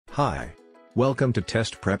Hi. Welcome to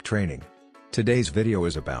Test Prep Training. Today's video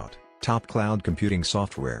is about top cloud computing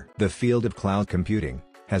software. The field of cloud computing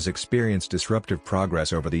has experienced disruptive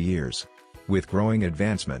progress over the years. With growing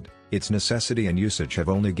advancement, its necessity and usage have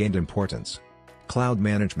only gained importance. Cloud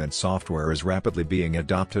management software is rapidly being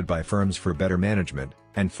adopted by firms for better management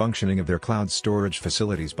and functioning of their cloud storage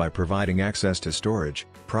facilities by providing access to storage,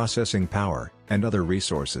 processing power, and other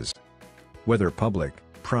resources. Whether public,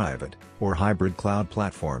 private, or hybrid cloud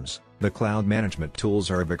platforms, the cloud management tools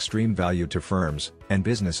are of extreme value to firms and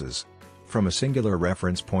businesses. From a singular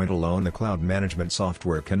reference point alone, the cloud management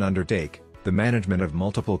software can undertake the management of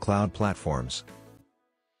multiple cloud platforms.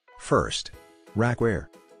 First, Rackware.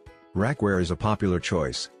 Rackware is a popular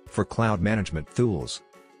choice for cloud management tools.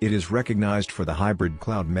 It is recognized for the hybrid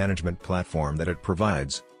cloud management platform that it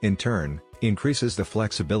provides. In turn, increases the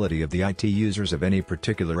flexibility of the IT users of any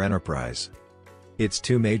particular enterprise. Its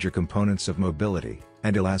two major components of mobility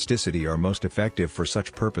and elasticity are most effective for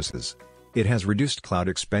such purposes. It has reduced cloud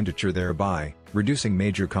expenditure, thereby reducing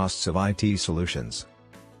major costs of IT solutions.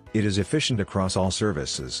 It is efficient across all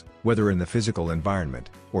services, whether in the physical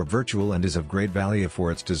environment or virtual, and is of great value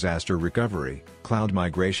for its disaster recovery, cloud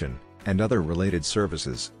migration, and other related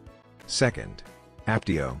services. Second,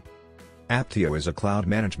 Apptio. Apptio is a cloud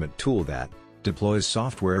management tool that deploys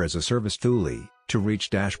software as a service tooling to reach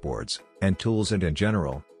dashboards and tools and in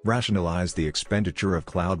general, rationalize the expenditure of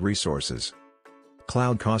cloud resources.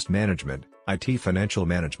 Cloud cost management, IT financial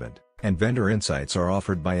management, and vendor insights are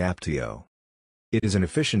offered by Apptio. It is an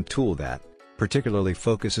efficient tool that particularly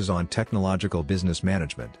focuses on technological business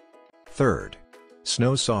management. Third,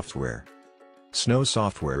 Snow Software. Snow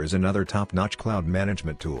Software is another top-notch cloud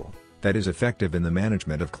management tool that is effective in the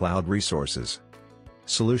management of cloud resources.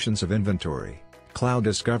 Solutions of inventory, cloud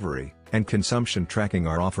discovery, and consumption tracking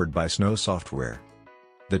are offered by Snow Software.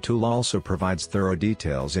 The tool also provides thorough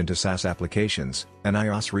details into SaaS applications and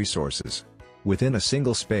IaaS resources. Within a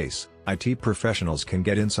single space, IT professionals can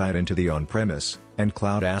get insight into the on-premise and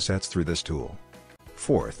cloud assets through this tool.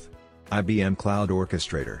 Fourth, IBM Cloud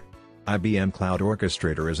Orchestrator. IBM Cloud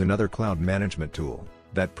Orchestrator is another cloud management tool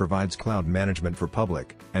that provides cloud management for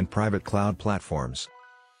public and private cloud platforms.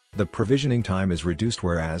 The provisioning time is reduced,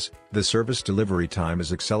 whereas the service delivery time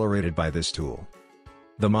is accelerated by this tool.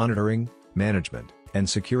 The monitoring, management, and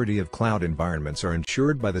security of cloud environments are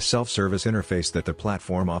ensured by the self-service interface that the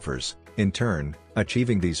platform offers, in turn,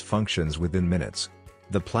 achieving these functions within minutes.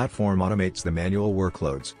 The platform automates the manual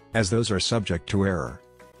workloads, as those are subject to error.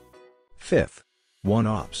 Fifth,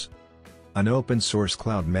 OneOps. An open-source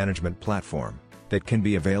cloud management platform that can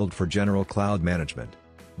be availed for general cloud management.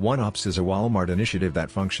 OneOps is a Walmart initiative that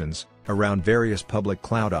functions around various public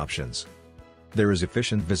cloud options. There is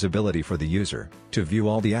efficient visibility for the user to view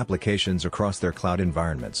all the applications across their cloud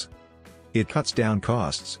environments. It cuts down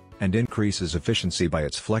costs and increases efficiency by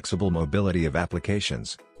its flexible mobility of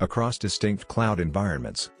applications across distinct cloud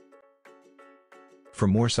environments. For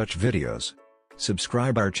more such videos,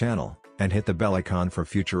 subscribe our channel and hit the bell icon for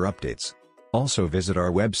future updates. Also visit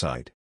our website